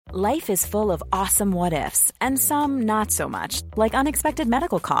Life is full of awesome what-ifs, and some not so much, like unexpected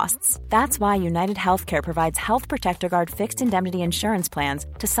medical costs. That's why United Healthcare provides Health Protector Guard fixed indemnity insurance plans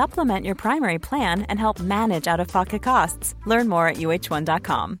to supplement your primary plan and help manage out-of-pocket costs. Learn more at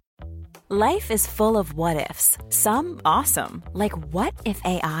uh1.com. Life is full of what-ifs, some awesome, like what if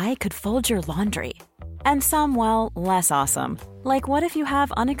AI could fold your laundry? And some, well, less awesome, like what if you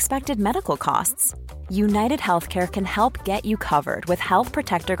have unexpected medical costs? United Healthcare can help get you covered with Health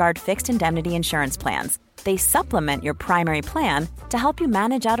Protector Guard fixed indemnity insurance plans. They supplement your primary plan to help you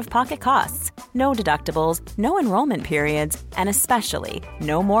manage out-of-pocket costs. No deductibles, no enrollment periods, and especially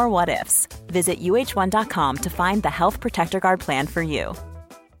no more what-ifs. Visit uh1.com to find the Health Protector Guard plan for you.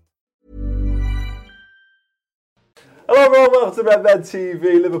 Hello everyone, welcome to Red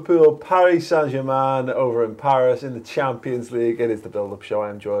TV. Liverpool, Paris Saint-Germain over in Paris in the Champions League. It is the build-up show.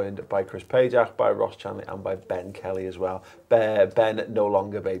 I'm joined by Chris Pajak, by Ross Chanley and by Ben Kelly as well. Ben, no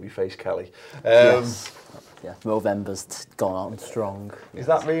longer babyface Kelly. Yes. Yeah, Movember's gone on strong. Is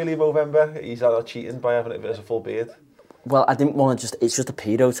that really Movember? He's either cheating by having it as a full beard? Well, I didn't want to it's just a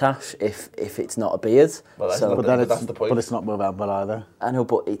pedo tash if it's not a beard. Well, that's, that's the point. But it's not Movember either. I know,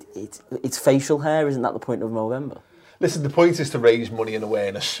 but it's facial hair, isn't that the point of Movember? Listen, the point is to raise money and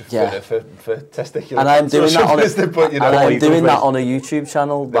awareness for testicular and I'm doing that on I'm doing that on a YouTube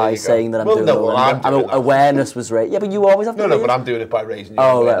channel by saying that I'm doing it. Awareness was raised. Yeah, but you always have to. No, but I'm doing it by raising your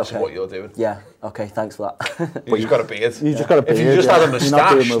awareness of what you're doing. Yeah, okay, thanks for that. You've got a beard. You just got a beard. If you just had a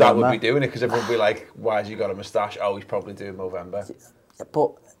moustache, that would be doing it, because everyone would be like, why has he got a moustache? Oh, he's probably doing Movember. Yeah,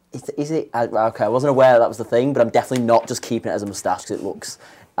 but is it? Okay, I wasn't aware that was the thing, but I'm definitely not just keeping it as a moustache because it looks...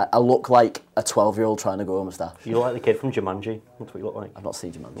 I look like a 12-year-old trying to grow a moustache. You look like the kid from Jumanji. That's what you look like. I've not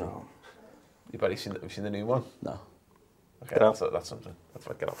seen Jumanji. No. Have you seen the new one? No. Okay, that's something. That's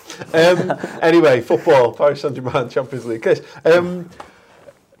what, get off. Anyway, football, Paris Saint-Germain, Champions League. Chris,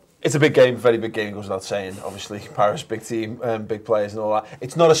 it's a big game, very big game, goes without saying. Obviously, Paris, big team, big players and all that.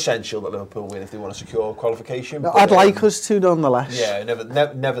 It's not essential that Liverpool win if they want to secure qualification. No, I'd like us to, nonetheless. Yeah,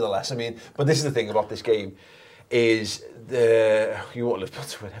 nevertheless. I mean, but this is the thing about this game, is you want Liverpool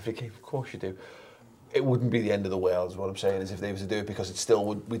to win every game, of course you do. It wouldn't be the end of the world, is what I'm saying, is if they were to do it, because it still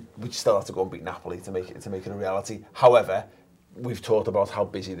would. We'd still have to go and beat Napoli to make it a reality. However, we've talked about how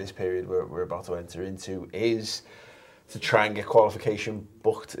busy this period we're about to enter into is to try and get qualification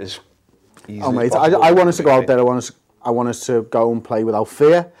booked as easily as possible. I want us to go out there. I want us to go and play without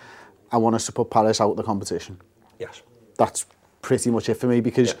fear. I want us to put Paris out of the competition. Yes. That's pretty much it for me,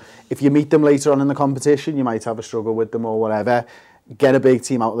 because if you meet them later on in the competition, you might have a struggle with them or whatever. Get a big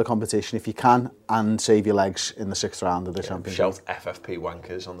team out of the competition if you can, and save your legs in the 6th round of the Champions League. Shout FFP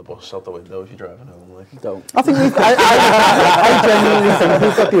wankers on the bus out the window as you're driving home. Like. Don't. I think I genuinely think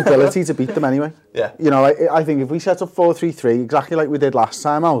we've got the ability to beat them anyway. Yeah. You know, I think if we set up 4-3-3 exactly like we did last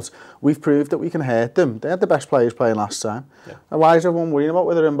time out, we've proved that we can hurt them. They had the best players playing last time. Yeah. And why is everyone worrying about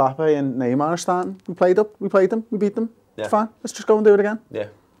whether Mbappe and Neymar are starting? We played them, we beat them. Yeah. It's fine. Let's just go and do it again. Yeah,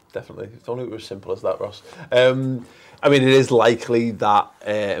 definitely. If only it was as simple as that, Ross. I mean, it is likely that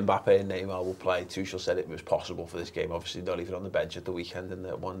Mbappe and Neymar will play. Tuchel said it was possible for this game. Obviously, not even on the bench at the weekend in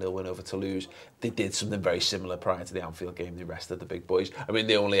the 1-0 win over Toulouse. They did something very similar prior to the Anfield game. They rested the big boys. I mean,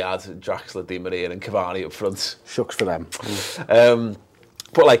 they only had Draxler, Di Maria and Cavani up front. Shucks for them.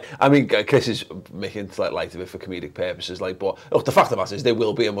 But Chris is making light of it for comedic purposes. But look, the fact of the matter is they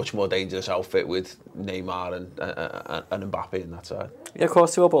will be a much more dangerous outfit with Neymar and Mbappe in that side. Yeah, of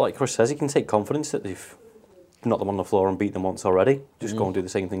course they will. But like Chris says, he can take confidence that they've knocked them on the floor and beat them once already. Just go and do the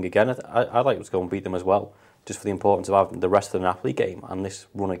same thing again. I'd like to go and beat them as well, just for the importance of having the rest of the Napoli game and this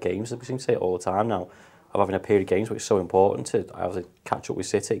run of games. We seem to say it all the time now, of having a period of games which is so important to either catch up with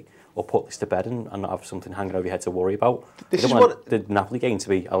City or put this to bed and not have something hanging over your head to worry about. This is what the Napoli game to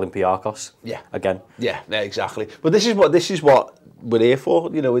be Olympiacos. Yeah. Again. Yeah, exactly. But this is what we're here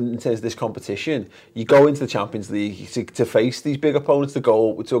for, you know, in terms of this competition. You go into the Champions League to face these big opponents, to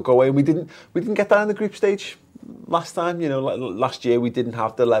go away. And we didn't get that in the group stage last time. You know, last year we didn't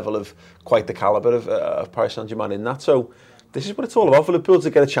have the level of quite the calibre of Paris Saint-Germain in that. So this is what it's all about for Liverpool, to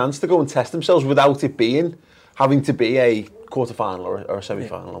get a chance to go and test themselves without it having to be a quarter-final or a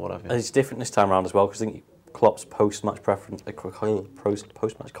semi-final or whatever. It's different this time around as well, because I think Klopp's post-match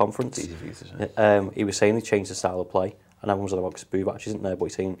conference, it's easy for you to say. He was saying they changed the style of play, and everyone's on about Spovac isn't there, but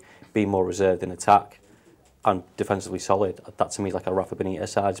he's saying be more reserved in attack and defensively solid. That to me is like a Rafa Benitez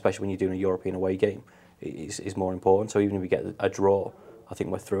side, especially when you're doing a European away game, is more important. So even if we get a draw, I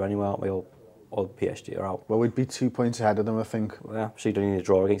think we're through anyway, aren't we? Or PSG are out. Well, we'd be 2 points ahead of them, I think. Yeah, so you don't need a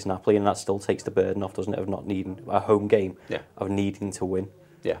draw against Napoli, and that still takes the burden off, doesn't it, of not needing a home game, of needing to win.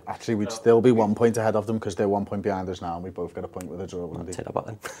 Yeah. Actually, we'd still be 1 point ahead of them because they're 1 point behind us now, and we both got a point with a draw. I'll take that back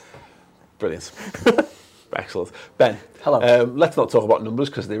then. Brilliant. Excellent. Ben, hello. Let's not talk about numbers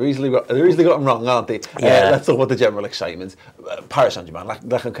because they're easily got them wrong, aren't they? Yeah. Let's talk about the general excitement. Paris Saint-Germain,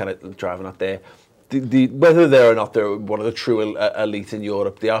 like I'm kind of driving at there. Whether they're or not they're one of the true elite in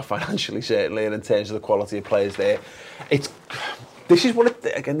Europe, they are financially certainly, and in terms of the quality of players there. This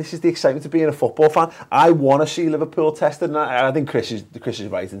is the excitement of being a football fan. I want to see Liverpool tested, and I think Chris is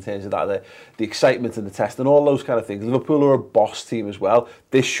right in terms of that, the excitement and the test and all those kind of things. Liverpool are a boss team as well.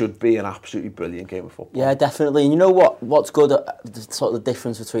 This should be an absolutely brilliant game of football. Yeah, definitely. And you know what's good, sort of the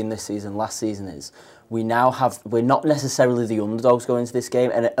difference between this season and last season is we're not necessarily the underdogs going into this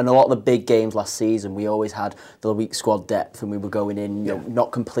game, and a lot of the big games last season we always had the weak squad depth and we were going in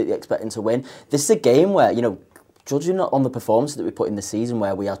not completely expecting to win. This is a game where, judging on the performances that we put in the season,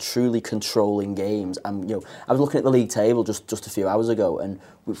 where we are truly controlling games, and I was looking at the league table just a few hours ago, and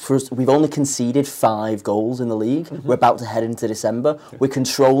we've only conceded 5 goals in the league. Mm-hmm. We're about to head into December. We're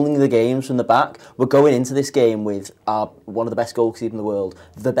controlling the games from the back. We're going into this game with one of the best goalkeepers in the world,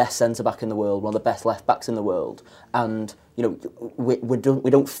 the best centre back in the world, one of the best left backs in the world, and we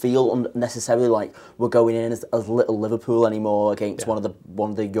don't feel necessarily like we're going in as little Liverpool anymore against one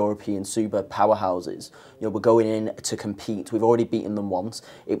of the European super powerhouses. We're going in to compete. We've already beaten them once.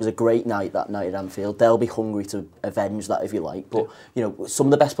 It was a great night that night at Anfield. They'll be hungry to avenge that, if you like. But some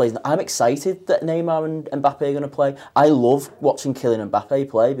of the best players. I'm excited that Neymar and Mbappe are going to play. I love watching Kylian Mbappe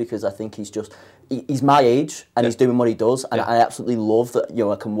play because I think he's my age and he's doing what he does, and I absolutely love that.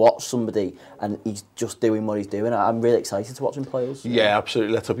 I can watch somebody and he's just doing what he's doing. I'm really excited to watch him play us. Yeah,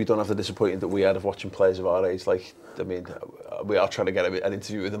 absolutely. Let's hope you don't have the disappointment that we had of watching players of our age. We are trying to get an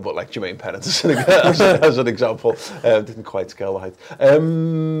interview with them, but like Jermaine Pennant as an example, didn't quite scale the height.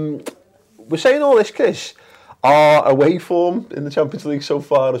 We're saying all this, Chris. Our away form in the Champions League so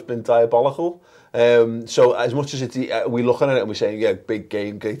far has been diabolical. So as much as we're looking at it and we're saying, big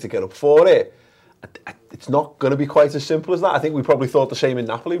game, great to get up for it, it's not going to be quite as simple as that. I think we probably thought the same in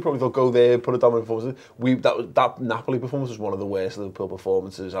Napoli. We probably thought go there, put a dominant performance. That Napoli performance was one of the worst Liverpool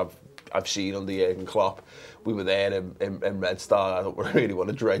performances I've seen under Jurgen Klopp. We were there in Red Star. I don't really want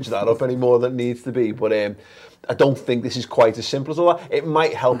to dredge that up any more than it needs to be. But I don't think this is quite as simple as all that. It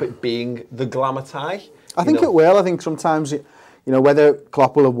might help it being the glamour tie. I think it will. I think sometimes whether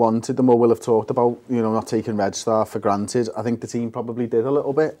Klopp will have wanted them or will have talked about, not taking Red Star for granted. I think the team probably did a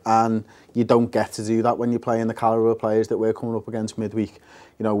little bit, and you don't get to do that when you're playing the calibre of players that we're coming up against midweek.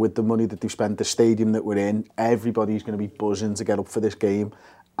 With the money that they've spent, the stadium that we're in, everybody's going to be buzzing to get up for this game.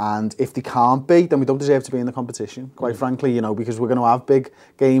 And if they can't be, then we don't deserve to be in the competition, quite frankly, because we're going to have big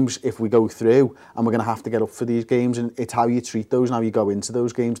games if we go through, and we're going to have to get up for these games, and it's how you treat those and how you go into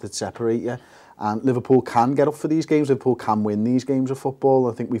those games that separate you. And Liverpool can get up for these games. Liverpool can win these games of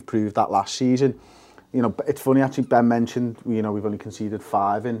football. I think we've proved that last season. It's funny actually. Ben mentioned we've only conceded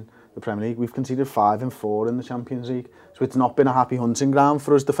 5 in the Premier League. We've conceded 5 and 4 in the Champions League. So it's not been a happy hunting ground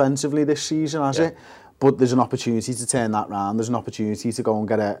for us defensively this season, has it? But there's an opportunity to turn that round. There's an opportunity to go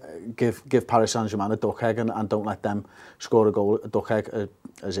and give Paris Saint-Germain a duck egg and don't let them score a goal. A duck egg, a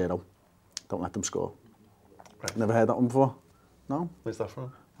 0. Don't let them score. Right. Never heard that one before? No. Where's that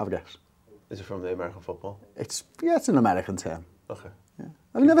from? Have a guess. Is it from the American football? It's an American term. Okay. Yeah.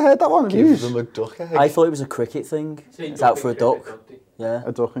 Have you never heard that one? Give them a duck egg. I thought it was a cricket thing. It's out for a duck. Yeah.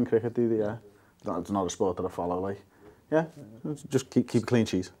 A duck in cricket, yeah. It's not a sport that I follow, Yeah. Just keep a clean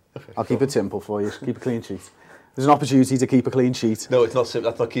sheet. Okay, I'll keep it simple for you. Keep a clean sheet. There's an opportunity to keep a clean sheet. No, it's not.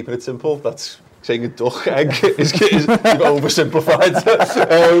 That's not keeping it simple. That's saying a duck egg is you've oversimplified.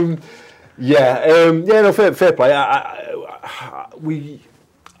 No, fair play.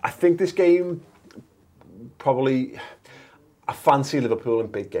 I think this game probably. I fancy Liverpool in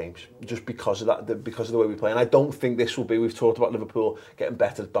big games just because of that, because of the way we play. And I don't think this will be. We've talked about Liverpool getting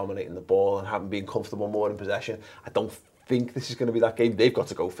better at dominating the ball and being comfortable more in possession. I don't think this is going to be that game. They've got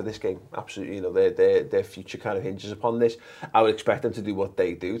to go for this game. Absolutely, their future kind of hinges upon this. I would expect them to do what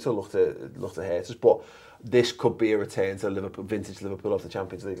they do to look to hurt us, but this could be a return to vintage Liverpool of the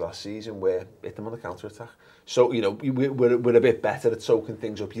Champions League last season, where hit them on the counter attack. So we're a bit better at soaking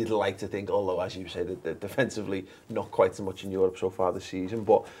things up. You'd like to think, although as you say, that defensively not quite so much in Europe so far this season,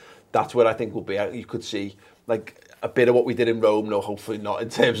 but that's where I think we'll be. You could see like a bit of what we did in Rome. No, hopefully not in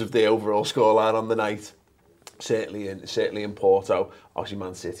terms of the overall scoreline on the night. Certainly in Porto, obviously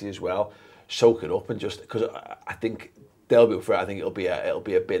Man City as well. Soak it up and just because I think they'll be up for it. I think it'll be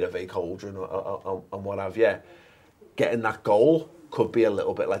a bit of a cauldron and what have you. Getting that goal could be a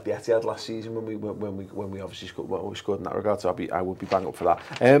little bit like the Etihad last season when we obviously scored in that regard. So I would be bang up for that.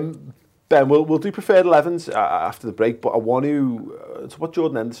 Ben, we'll do preferred 11s after the break, but I want to talk about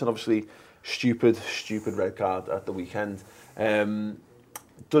Jordan Henderson. Obviously, stupid red card at the weekend.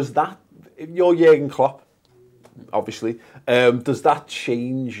 Does that, you're Jurgen Klopp, obviously, does that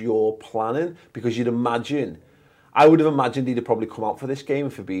change your planning? Because I would have imagined he'd have probably come out for this game,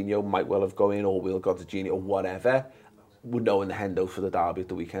 and Fabinho might well have gone in, or Will Gordon or whatever, knowing the Hendo for the derby at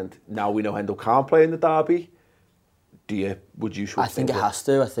the weekend. Now we know Hendo can't play in the derby. Would you? I think it has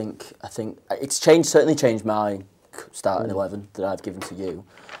to. I think it's certainly changed my starting 11 that I've given to you.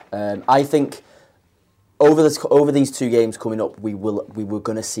 I think over these 2 games coming up, we were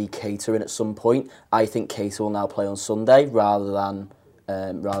going to see Keita in at some point. I think Keita will now play on Sunday rather than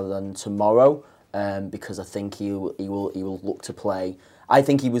tomorrow, because I think he will look to play. I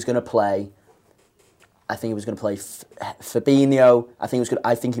think he was going to play Fabinho. I think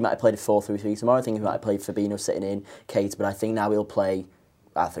he might have played a 4-3-3 tomorrow. I think he might have played Fabinho sitting in Keita, but I think now he'll play.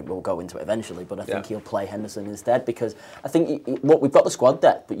 I think we'll go into it eventually, but I think he'll play Henderson instead, because I think we've got the squad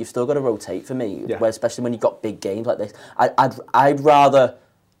depth, but you've still got to rotate for me, where especially when you've got big games like this. I'd rather.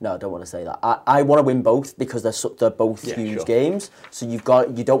 No, I don't want to say that. I want to win both, because they're both huge games. So you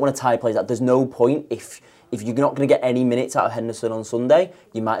don't want to tie players out. There's no point if you're not going to get any minutes out of Henderson on Sunday,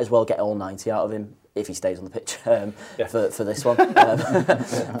 you might as well get all 90 out of him if he stays on the pitch for this one.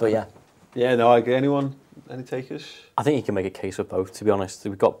 But yeah. Yeah, no, I agree. Any takers? I think you can make a case for both, to be honest.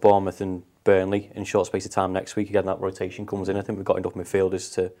 We've got Bournemouth and Burnley in short space of time next week. Again, that rotation comes in. I think we've got enough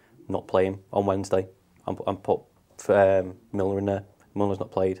midfielders to not play him on Wednesday and put Milner in there. Milner's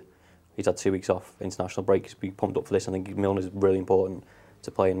not played. He's had 2 weeks off, international break. He's been pumped up for this. I think Milner's really important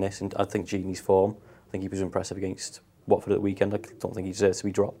to play in this. And I think Gini's form, I think he was impressive against Watford at the weekend. I don't think he deserves to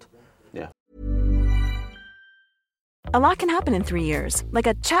be dropped. Yeah. A lot can happen in 3 years, like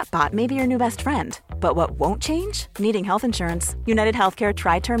a chatbot may be your new best friend. But what won't change? Needing health insurance. United Healthcare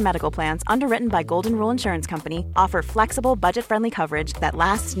Tri-Term Medical Plans, underwritten by Golden Rule Insurance Company, offer flexible, budget-friendly coverage that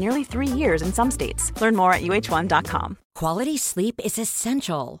lasts nearly 3 years in some states. Learn more at uh1.com. Quality sleep is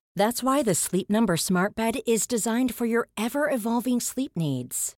essential. That's why the Sleep Number Smart Bed is designed for your ever-evolving sleep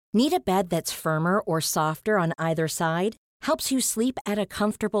needs. Need a bed that's firmer or softer on either side? Helps you sleep at a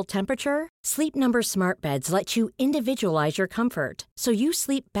comfortable temperature? Sleep Number Smart Beds let you individualize your comfort, so you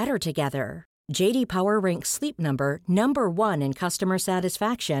sleep better together. J.D. Power ranks Sleep Number #1 in customer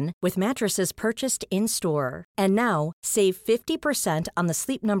satisfaction with mattresses purchased in-store. And now, save 50% on the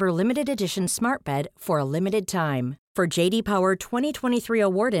Sleep Number Limited Edition Smart Bed for a limited time. For J.D. Power 2023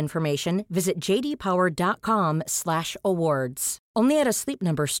 award information, visit jdpower.com/awards. Only at a Sleep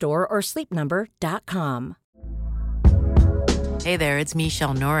Number store or sleepnumber.com. Hey there, it's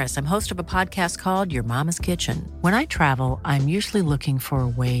Michelle Norris. I'm host of a podcast called Your Mama's Kitchen. When I travel, I'm usually looking for a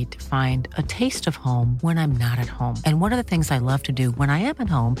way to find a taste of home when I'm not at home. And one of the things I love to do when I am at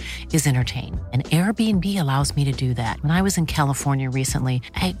home is entertain. And Airbnb allows me to do that. When I was in California recently,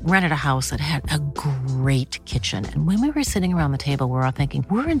 I rented a house that had a great kitchen. And when we were sitting around the table, we were all thinking,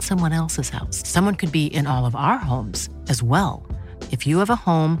 we're in someone else's house. Someone could be in all of our homes as well. If you have a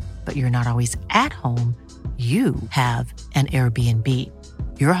home, but you're not always at home, you have an Airbnb.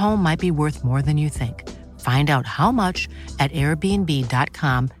 Your home might be worth more than you think. Find out how much at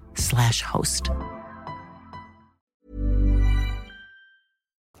airbnb.com/host.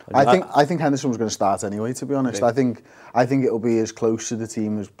 I think Henderson was going to start anyway, to be honest. Okay. I think it'll be as close to the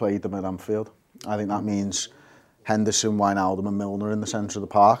team as played them at Anfield. I think that means Henderson, Wijnaldum and Milner in the centre of the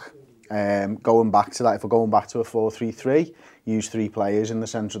park. Going back to that, if we're going back to a 4-3-3, use 3 players in the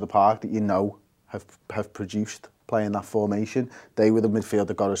centre of the park that you know have produced playing that formation. They were the midfield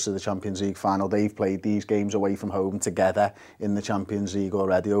that got us to the Champions League final. They've played these games away from home together in the Champions League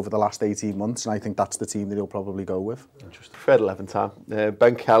already over the last 18 months, and I think that's the team that he'll probably go with. Interesting. Third 11 time.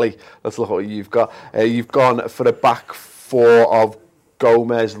 Ben Kelly, let's look at what you've got. You've gone for a back 4 of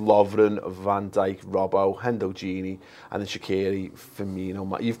Gomez, Lovren, Van Dijk, Robbo, Hendo, Gini, and then Shaqiri,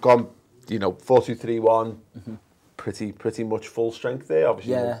 Firmino. You've gone, 4-2-3-1. Mm-hmm. Pretty much full strength there,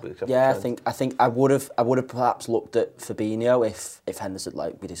 obviously. I think I would have perhaps looked at Fabinho if Henderson,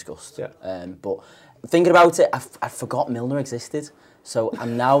 like we discussed. Yeah. But thinking about it, I forgot Milner existed. So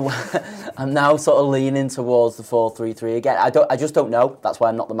I'm now sort of leaning towards the 4-3-3 again. I just don't know. That's why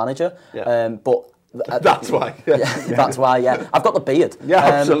I'm not the manager. Yeah. But that's why. That's why. Yeah. I've got the beard. Yeah,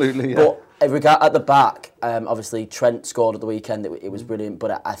 absolutely. Yeah. But at the back, obviously Trent scored at the weekend. It was brilliant.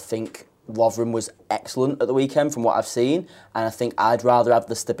 But I think Lovren was excellent at the weekend from what I've seen, and I think I'd rather have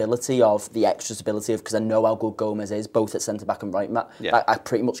the extra stability of, because I know how good Gomez is, both at centre-back and right back. Yeah. I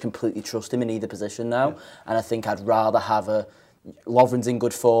pretty much completely trust him in either position now, and I think I'd rather have Lovren's in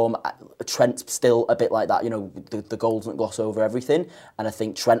good form. Trent's still a bit like that, the goal doesn't gloss over everything, and I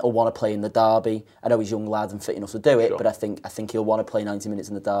think Trent will want to play in the derby. I know he's a young lad and fit enough to do it, but I think he'll want to play 90 minutes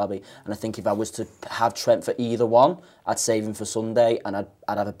in the derby, and I think if I was to have Trent for either one, I'd save him for Sunday, and I'd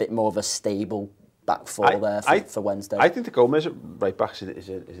have a bit more of a stable back four for Wednesday. I think the Gomez at right back is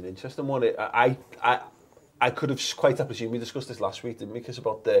an interesting one. I could have quite presumed we discussed this last week, didn't we? Because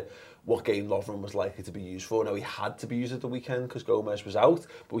about what game Lovren was likely to be used for. Now, he had to be used at the weekend because Gomez was out,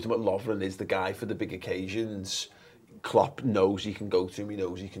 but we talk about Lovren is the guy for the big occasions. Klopp knows he can go to him, he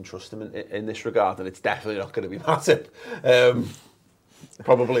knows he can trust him in this regard, and it's definitely not going to be Matip.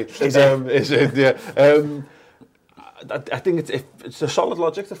 Probably. Is it? Yeah. I think it's a solid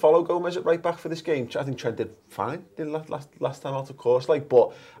logic to follow Gomez at right back for this game. I think Trent did fine last time out, of course.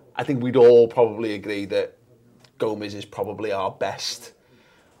 But I think we'd all probably agree that Gomez is probably our best.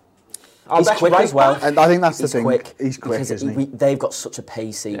 He's quick as well, and I think that's the thing. Quick. He's quick, isn't he? They've got such a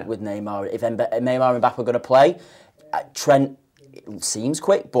pacey with Neymar. If Neymar and Mbappe are going to play, Trent seems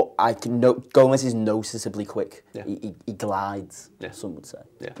quick, but Gomez is noticeably quick. Yeah. He glides. Yeah. Some would say.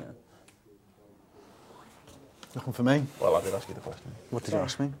 Yeah. Nothing for me. Well, I did ask you the question. What did you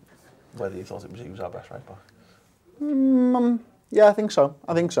ask me? Whether you thought he was our best right back. Yeah, I think so.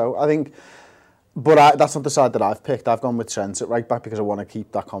 But that's not the side that I've picked. I've gone with Trent at right back because I want to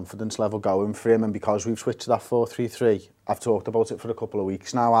keep that confidence level going for him, and because we've switched to that 4-3-3, I've talked about it for a couple of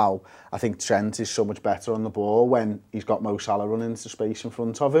weeks now, how I think Trent is so much better on the ball when he's got Mo Salah running into space in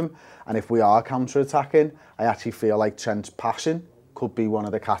front of him, and if we are counter-attacking, I actually feel like Trent's passing could be one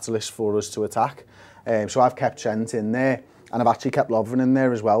of the catalysts for us to attack. So I've kept Trent in there, and I've actually kept Lovren in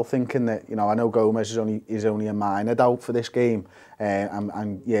there as well, thinking that, I know Gomez is only a minor doubt for this game,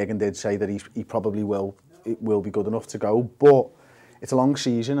 and Jürgen did say that he probably will be good enough to go, but it's a long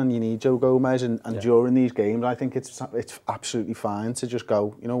season and you need Joe Gomez, and during these games I think it's absolutely fine to just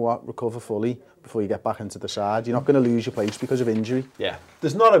go, you know what, recover fully before you get back into the side. You're not going to lose your place because of injury. Yeah,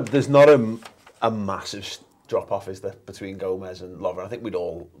 there's not a massive drop off, is there, between Gomez and Lovren? I think we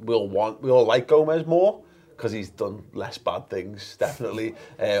all like Gomez more because he's done less bad things, definitely.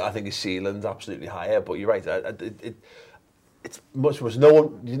 I think his ceiling's absolutely higher, but you're right. It's much. No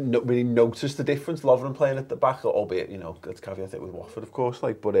one didn't really notice the difference. Lovren playing at the back, albeit let's caveat it with Watford, of course.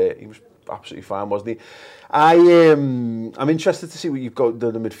 But he was absolutely fine, wasn't he? I'm interested to see what you've got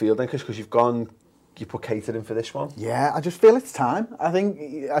done in the midfield then, because you put Keita in for this one. Yeah, I just feel it's time. I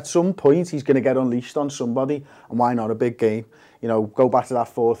think at some point he's going to get unleashed on somebody, and why not a big game? Go back to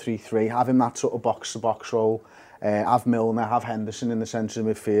that 4-3-3, have him that sort of box-to-box role, have Milner, have Henderson in the centre of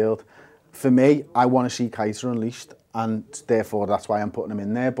midfield. For me, I want to see Keita unleashed, and therefore that's why I'm putting him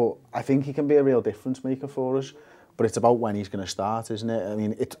in there. But I think he can be a real difference maker for us. But it's about when he's going to start, isn't it? I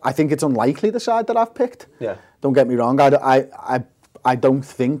mean, I think it's unlikely the side that I've picked. Yeah. Don't get me wrong. I don't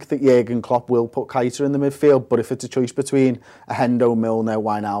think that Jürgen Klopp will put Keita in the midfield, but if it's a choice between a Hendo, Milner,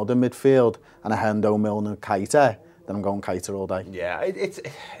 Wijnaldum midfield and a Hendo, Milner, Keita, then I'm going Keita all day. Yeah,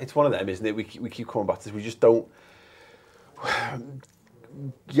 it's one of them, isn't it? We keep coming back to this. We just don't.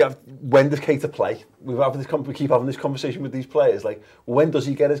 When does Keita play? We keep having this conversation with these players. Like, when does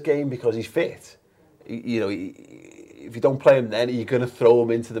he get his game because he's fit? If you don't play him then, are you going to throw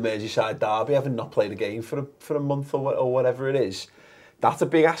him into the Merseyside derby, having not played a game for a month or whatever it is? That's a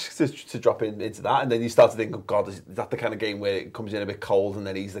big ask to drop into that, and then you start to think, oh God, is that the kind of game where it comes in a bit cold, and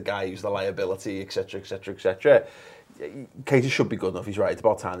then he's the guy who's the liability, etc., etc., etc. Keita should be good enough. He's right. It's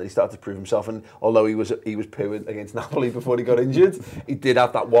about time that he started to prove himself. And although he was pooing against Napoli before he got injured, he did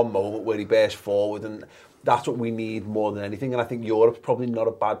have that one moment where he burst forward, and that's what we need more than anything. And I think Europe's probably not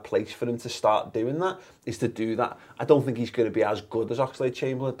a bad place for him to start doing that. Is to do that. I don't think he's going to be as good as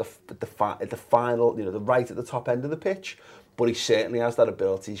Oxlade-Chamberlain at the final, the right at the top end of the pitch. But he certainly has that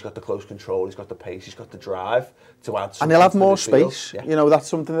ability. He's got the close control, he's got the pace, he's got the drive to add something. And he'll have more space. Yeah. That's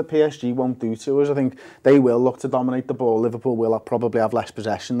something that PSG won't do to us. I think they will look to dominate the ball. Liverpool will probably have less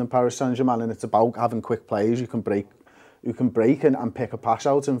possession than Paris Saint-Germain, and it's about having quick players who can break and pick a pass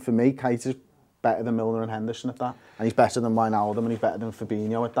out. And for me, Keita's better than Milner and Henderson at that. And he's better than Wijnaldum, and he's better than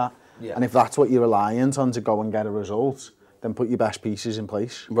Fabinho at that. Yeah. And if that's what you're reliant on to go and get a result, then put your best pieces in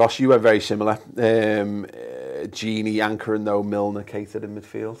place. Ross, you were very similar. Gini anchoring though, Milner, Keita in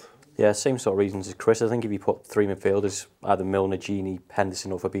midfield. Yeah, same sort of reasons as Chris. I think if you put three midfielders, either Milner, Gini,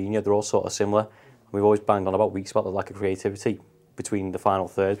 Henderson or Fabinho, they're all sort of similar. We've always banged on about weeks about the lack of creativity between the final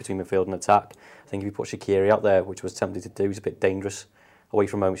third, between midfield and attack. I think if you put Shaqiri out there, which was tempted to do, is a bit dangerous. Away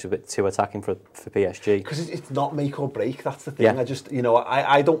from home, it's a bit too attacking for PSG. Because it's not make or break, that's the thing. Yeah. I just,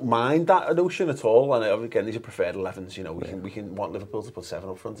 I don't mind that notion at all. And again, these are preferred 11s. We can want Liverpool to put 7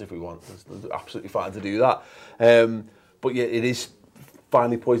 up front if we want. It's absolutely fine to do that. But yeah, it is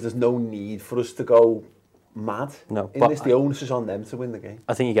finally poised. There's no need for us to go mad. No, in this, the onus is on them to win the game.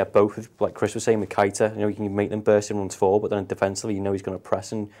 I think you get both. Like Chris was saying with Keita, you can make them burst and runs forward, but then defensively, he's going to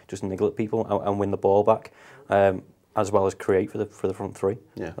press and just niggle at people and win the ball back, as well as create for the front three.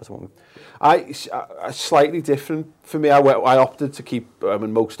 Yeah, that's what I slightly different for me. I opted to keep. I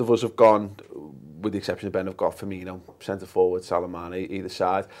mean, most of us have gone, with the exception of Ben, have got Firmino, centre forward, Salamane, either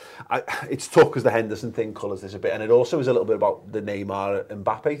side. It's tough because the Henderson thing colours this a bit, and it also is a little bit about the Neymar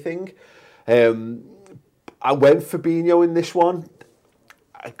Mbappe thing. I went Fabinho in this one.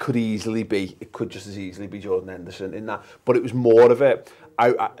 It could just as easily be Jordan Henderson in that, but it was more of it.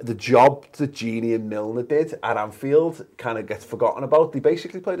 The job that Gini and Milner did at Anfield kind of gets forgotten about. They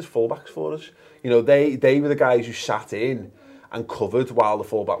basically played as fullbacks for us. They were the guys who sat in and covered while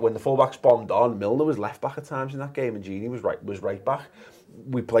when the fullbacks bombed on. Milner was left back at times in that game, and Gini was right back.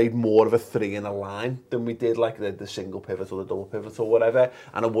 We played more of a three in a line than we did like the single pivot or the double pivot or whatever,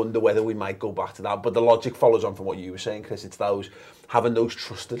 and I wonder whether we might go back to that. But the logic follows on from what you were saying, Chris. It's having those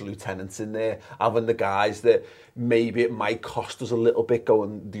trusted lieutenants in there, having the guys that maybe it might cost us a little bit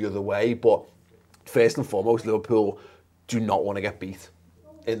going the other way, but first and foremost, Liverpool do not want to get beat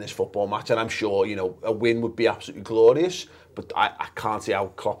in this football match, and I'm sure a win would be absolutely glorious, but I can't see how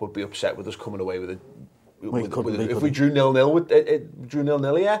Klopp would be upset with us coming away with it. If we drew 0-0 drew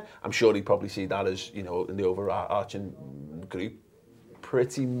 0-0, yeah, I'm sure he'd probably see that as in the overarching group,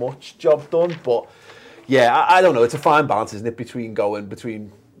 pretty much job done. But yeah, I don't know. It's a fine balance, isn't it, between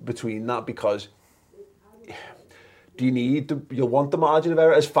that, because you'll want the margin of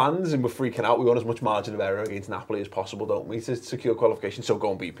error as fans, and we're freaking out. We want as much margin of error against Napoli as possible, don't we, to secure qualification? So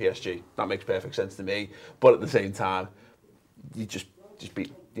go and beat PSG. That makes perfect sense to me. But at the same time, you just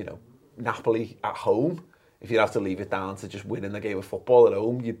beat Napoli at home. If you'd have to leave it down to just winning the game of football at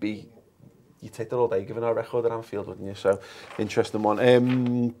home, you'd take that all day, given our record at Anfield, wouldn't you? So, interesting one.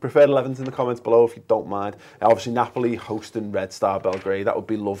 Preferred 11s in the comments below, if you don't mind. Obviously, Napoli hosting Red Star Belgrade. That would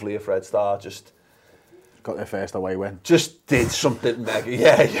be lovely if Red Star just got their first away win. Just did something mega.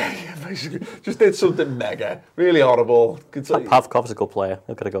 Yeah, basically. Just did something mega. Really horrible. Pavkov's a good player.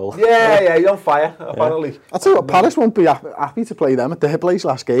 He'll get a goal. Yeah, he's on fire, apparently. I'll tell you what, Palace won't be happy to play them at their place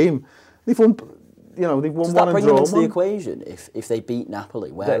last game. They've won... they've won one and drawn one. Does that bring them into the equation? If they beat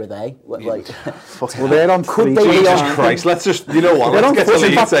Napoli, where are they? Well, they're on three. Jesus Christ, let's just, let's get to the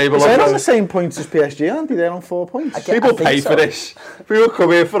league table. They're on the same points as PSG, aren't they? They're on 4 points. People pay for this. People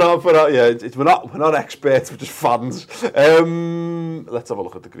come here for that. Yeah, we're not experts, we're just fans. Let's have a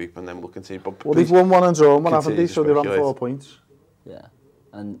look at the group and then we'll continue. Well, they've won one and drawn one, haven't they? So they're on 4 points. Yeah.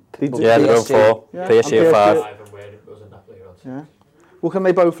 And they're on 4. PSG are 5. Yeah. Well, can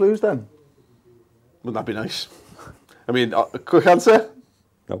they both lose then? Wouldn't that be nice? I mean, quick answer?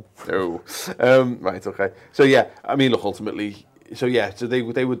 No. Right, okay. So yeah, I mean, look, ultimately, so they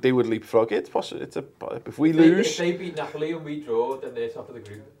would leapfrog it. It's possible. If we lose, if they beat Napoli and we draw, then they're top of the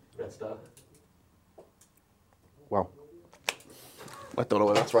group. Red Star. Well, I don't know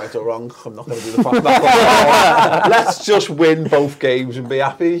whether that's right or wrong. I'm not going to do the fact. Let's just win both games and be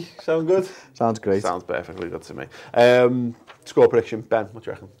happy. Sound good? Sounds great. Sounds perfectly good to me. Score prediction, Ben. What do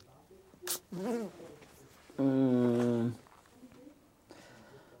you reckon?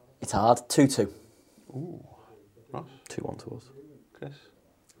 It's hard. 2-2. Ooh. Ross? 2-1 to us. Chris?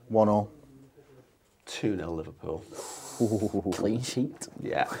 1-0. 2-0 Liverpool. Clean sheet.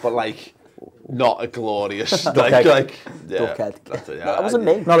 Yeah, but not a glorious. Duckhead. That wasn't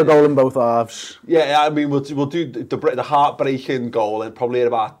me. Not a goal in both halves. Yeah, I mean, we'll do the heartbreaking goal and probably at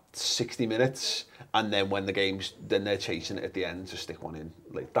about 60 minutes. And then when the game's, then they're chasing it at the end to stick one in.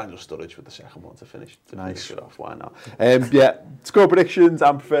 Like Daniel Sturridge with the second one to finish it off. Why not? Score predictions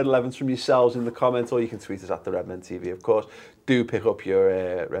and preferred 11s from yourselves in the comments, or you can tweet us at the Redmen TV, of course. Do pick up your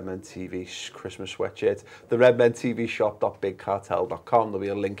Redmen TV Christmas sweatshirt. The Redmen TV shop.bigcartel.com. There'll be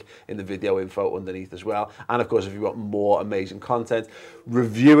a link in the video info underneath as well. And of course, if you want more amazing content,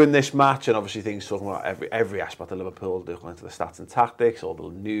 reviewing this match and obviously things talking about every aspect of Liverpool, looking into the stats and tactics, all the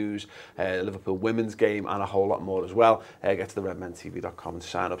news, Liverpool women's game, and a whole lot more as well. Get to the redmentv.com and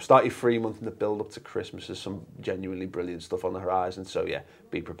sign up. Start your free month in the build up to Christmas. There's some genuinely brilliant stuff on the horizon. So yeah,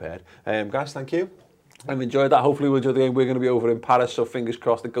 be prepared. Guys, thank you. I've enjoyed that. Hopefully we'll enjoy the game. We're going to be over in Paris, so fingers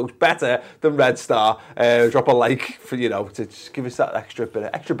crossed it goes better than Red Star. Drop a like for to just give us that extra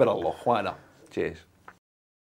bit of luck. Why not? Cheers.